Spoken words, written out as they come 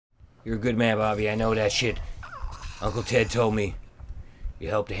You're a good man, Bobby. I know that shit. Uncle Ted told me you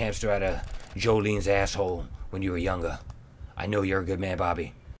helped a hamster out of Jolene's asshole when you were younger. I know you're a good man,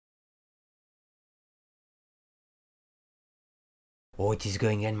 Bobby. What is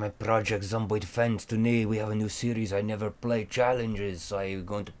going on my project Zomboid fans? Today we have a new series. I never play challenges, so I'm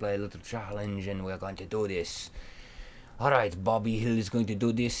going to play a little challenge and we're going to do this. Alright, Bobby Hill is going to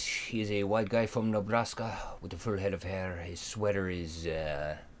do this. He is a white guy from Nebraska with a full head of hair. His sweater is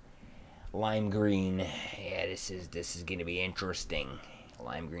lime green. Yeah, this is gonna be interesting.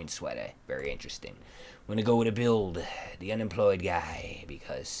 Lime green sweater, very interesting. I'm gonna go with a build, the unemployed guy,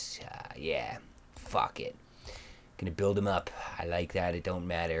 because yeah, fuck it. Gonna build him up. I like that. It don't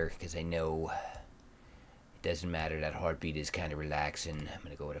matter because I know it doesn't matter. That heartbeat is kind of relaxing. I'm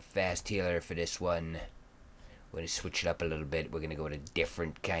gonna go with a fast healer for this one. We're gonna switch it up a little bit. We're gonna go with a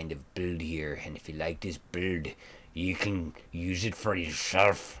different kind of build here. And if you like this build, you can use it for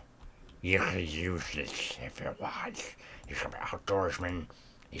yourself. You can use this if you want. He's gonna be an outdoorsman.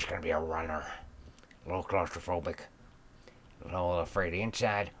 He's gonna be a runner. A little claustrophobic. A little afraid of the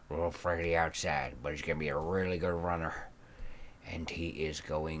inside, a little afraid of the outside, but he's going to be a really good runner. And he is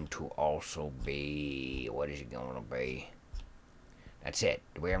going to also be, what is he going to be? That's it.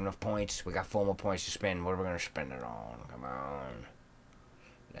 Do we have enough points? We got 4 more points to spend. What are we going to spend it on? Come on.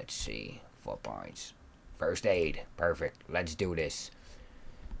 Let's see. 4 points. First aid. Perfect. Let's do this.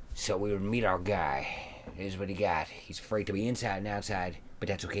 So we would meet our guy. Here's what he got. He's afraid to be inside and outside, but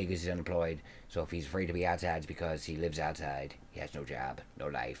that's okay because he's unemployed. So if he's afraid to be outside, it's because he lives outside. He has no job, no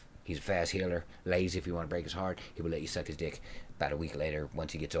life. He's a fast healer, lazy if you want to break his heart. He will let you suck his dick. About a week later,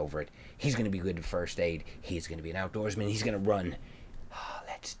 once he gets over it, he's going to be good at first aid. He's going to be an outdoorsman. He's going to run.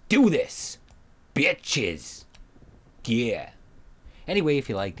 Let's do this, bitches. Yeah. Anyway, if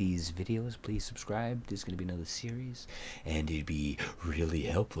you like these videos, please subscribe. There's going to be another series. And it'd be really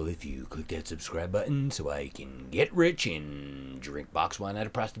helpful if you click that subscribe button so I can get rich and drink box wine out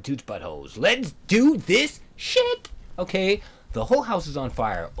of prostitutes' buttholes. Let's do this shit! Okay, the whole house is on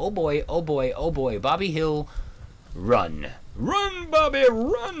fire. Oh boy, oh boy, oh boy. Bobby Hill, run. Run, Bobby,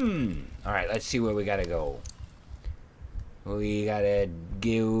 run! Alright, let's see where we gotta go. We gotta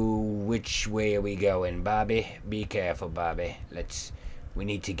go. Which way are we going, Bobby? Be careful, Bobby. We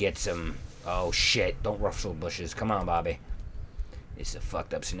need to get some. Oh shit! Don't rustle bushes. Come on, Bobby. It's a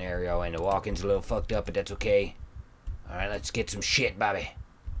fucked up scenario, and the walking's a little fucked up, but that's okay. All right, let's get some shit, Bobby.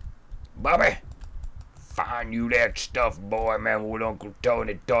 Bobby, find you that stuff, boy, man. With Uncle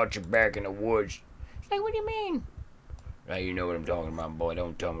Tony taught you back in the woods. It's like, what do you mean? Right, you know what I'm talking about, boy.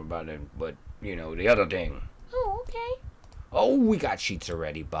 Don't tell me about it, but you know the other thing. Oh, okay. Oh, we got sheets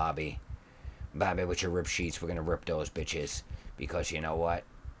already, Bobby. Bobby, with your rip sheets, we're gonna rip those bitches. Because you know what?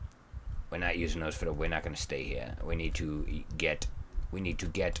 We're not using those we're not gonna stay here. We need to get,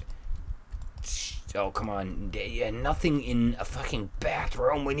 oh, come on. Yeah, nothing in a fucking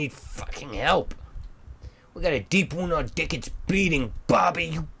bathroom. We need fucking help. We got a deep wound on dick. It's bleeding. Bobby,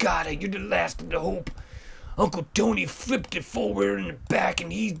 you got it. You're the last of the hope. Uncle Tony flipped it forward in the back,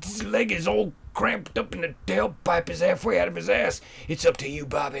 and his leg is all cramped up in the tailpipe is halfway out of his ass. It's up to you,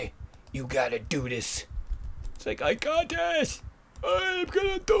 Bobby. You gotta do this. It's like, I got this. I'm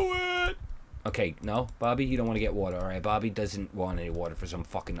gonna do it. Okay, no, Bobby, you don't want to get water, alright? Bobby doesn't want any water for some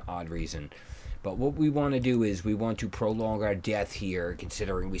fucking odd reason. But what we want to do is we want to prolong our death here,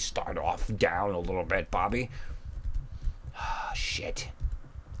 considering we start off down a little bit, Bobby. Ah, shit.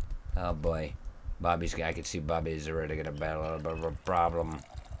 Oh, boy. I can see Bobby's already gonna battle a little bit of a problem.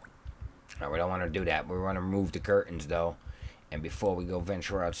 We don't want to do that. We want to remove the curtains, though. And before we go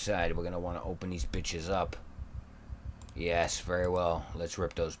venture outside, we're going to want to open these bitches up. Yes, very well. Let's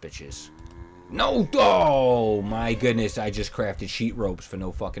rip those bitches. No! Oh, my goodness. I just crafted sheet ropes for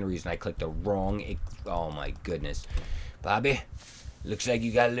no fucking reason. I clicked the wrong... Oh, my goodness. Bobby, looks like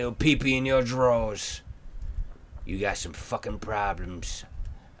you got a little pee-pee in your drawers. You got some fucking problems.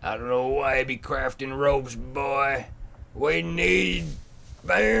 I don't know why I be crafting ropes, boy. We need...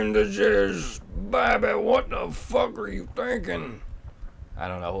 bandages, Bobby. What the fuck are you thinking? I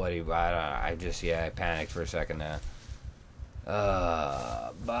don't know what I panicked for a second there.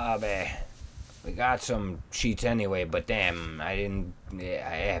 Bobby, we got some sheets anyway, but damn, I didn't.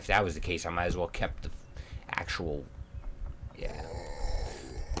 Yeah, if that was the case, I might as well kept the actual. Yeah.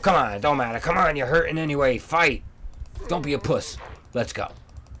 Come on, don't matter. Come on, you're hurting anyway. Fight. Don't be a puss. Let's go.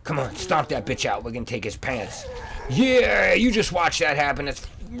 Come on, stomp that bitch out. We're gonna take his pants. Yeah, you just watch that happen. That's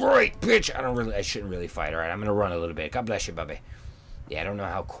right, bitch. I shouldn't really fight. All right, I'm gonna run a little bit. God bless you, Bubby. Yeah, I don't know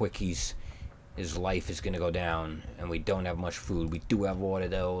how quick his life is gonna go down, and we don't have much food. We do have water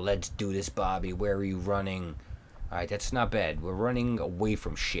though. Let's do this, Bobby. Where are you running? Alright, that's not bad. We're running away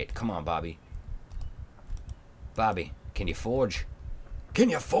from shit. Come on, Bobby. Bobby, can you forge? Can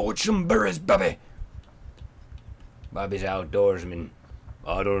you forge some berries, Bobby? Bobby's outdoorsman.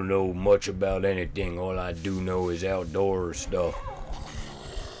 I don't know much about anything. All I do know is outdoor stuff.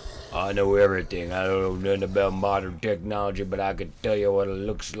 I know everything. I don't know nothing about modern technology, but I could tell you what it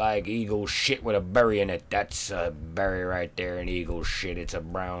looks like. Eagle shit with a berry in it. That's a berry right there, an eagle shit. It's a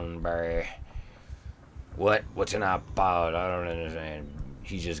brown berry. What? What's an iPod? I don't understand.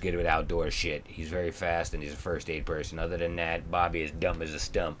 He's just good with outdoor shit. He's very fast and he's a first aid person. Other than that, Bobby is dumb as a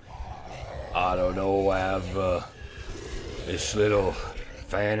stump. I don't know. I have this little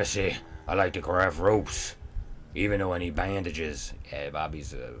fantasy. I like to craft ropes. Even though I need bandages. Yeah,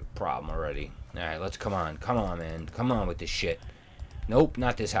 Bobby's a problem already. Alright, let's come on. Come on, man. Come on with this shit. Nope,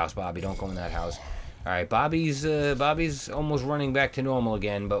 not this house, Bobby. Don't go in that house. Alright, Bobby's almost running back to normal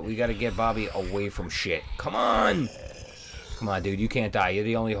again, but we gotta get Bobby away from shit. Come on! Come on, dude. You can't die. You're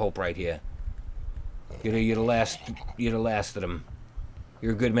the only hope right here. You're the last of them.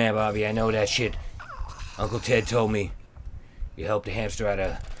 You're a good man, Bobby. I know that shit. Uncle Ted told me. You helped a hamster out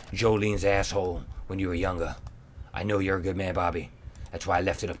of Jolene's asshole when you were younger. I know you're a good man, Bobby. That's why I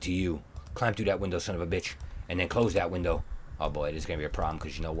left it up to you. Climb through that window, son of a bitch. And then close that window. Oh boy, there's gonna be a problem,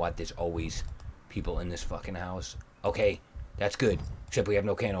 because you know what? There's always people in this fucking house. Okay, that's good. Except we have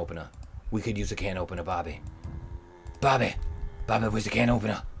no can opener. We could use a can opener, Bobby. Bobby! Bobby, where's the can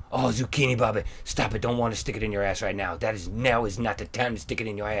opener? Oh, zucchini, Bobby. Stop it. Don't want to stick it in your ass right now. Now is not the time to stick it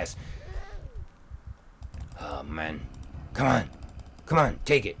in your ass. Oh, man. Come on. Come on,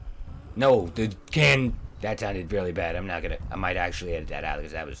 take it. No, the can... That sounded really bad. I might actually edit that out,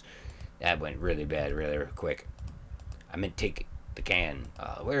 because that went really bad, really quick. I meant take the can.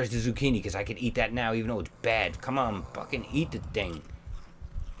 Where's the zucchini? Because I can eat that now, even though it's bad. Come on, fucking eat the thing.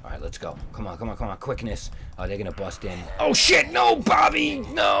 Alright, let's go. Come on, come on, come on. Quickness. Oh, they're gonna bust in. Oh, shit! No, Bobby!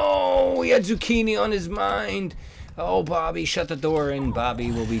 No! He had zucchini on his mind. Oh, Bobby, shut the door and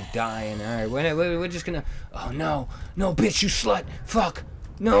Bobby will be dying. Alright, we're just gonna... Oh, no. No, bitch, you slut! Fuck!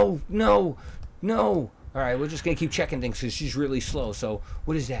 No, no, no! Alright, we're just gonna keep checking things because she's really slow. So,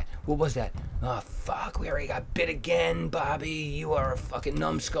 what is that? What was that? Oh, fuck. We already got bit again, Bobby. You are a fucking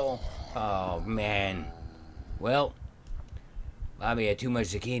numbskull. Oh, man. Well, Bobby had too much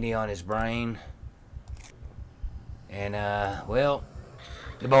zucchini on his brain. And, well,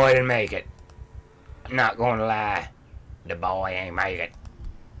 the boy didn't make it. I'm not going to lie. The boy ain't make it.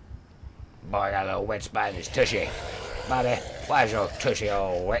 Boy got a little wet spot in his tushy. Bobby, why's your tushy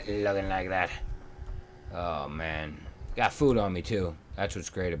all wet looking like that? Oh, man. Got food on me, too. That's what's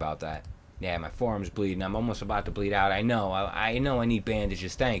great about that. Yeah, my forearm's bleeding. I'm almost about to bleed out. I know. I know I need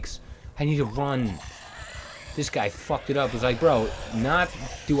bandages. Thanks. I need to run. This guy fucked it up. He's like, bro, not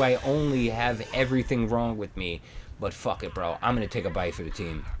do I only have everything wrong with me, but fuck it, bro. I'm going to take a bite for the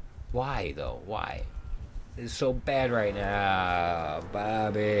team. Why, though? Why? It's so bad right now.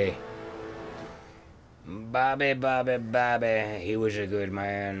 Bobby. Bobby. He was a good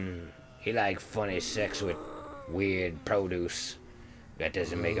man. He liked funny sex with weird produce. That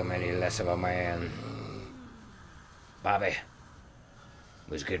doesn't make him any less of a man. Bobby. It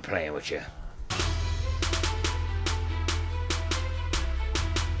was good playing with you.